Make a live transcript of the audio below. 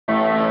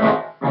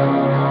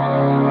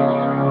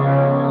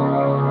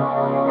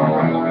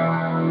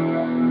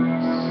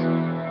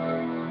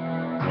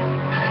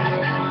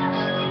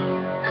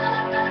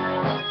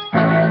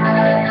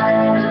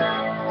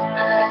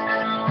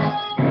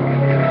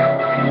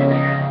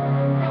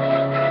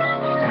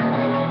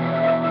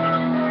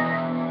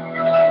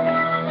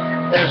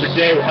Every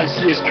day I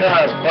see his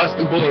crime,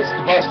 busting bullets,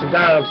 busting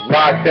dimes,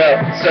 locked up,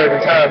 certain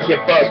times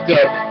get fucked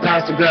up.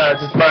 Times to grind,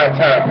 it's my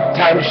time.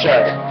 Time to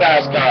shine,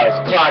 fast cars,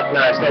 clock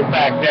knives, no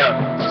back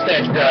down.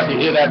 Stand your ground,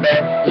 you hear that, man?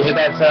 You hear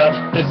that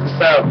sound? It's the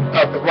sound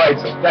of the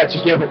rights that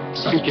you give it.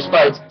 Speak your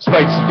spites,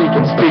 spites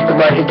speaking, speak the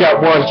right. You got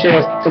one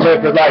chance to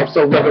live your life,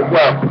 so live it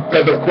well,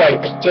 live it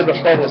quite to the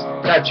fullest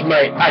that you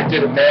might. I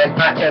did it, man.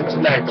 I am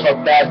tonight.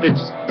 Fuck bad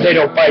bitches, they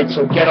don't fight,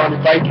 so get on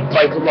your bike and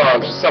fight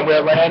along. Just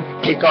somewhere land,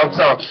 King Kong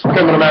song,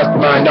 criminal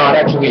mastermind, not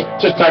actually,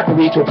 just time to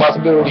lead to a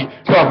possibility.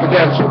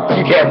 Confidential,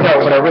 you can't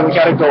know, but I really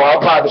gotta go. I'll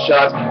buy the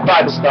shots,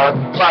 buy the stock,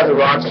 buy the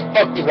rocks,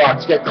 fuck the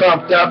rocks, get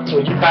clumped up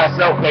till you pass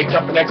out, wake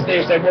up the next day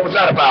and say, what was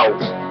that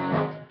about?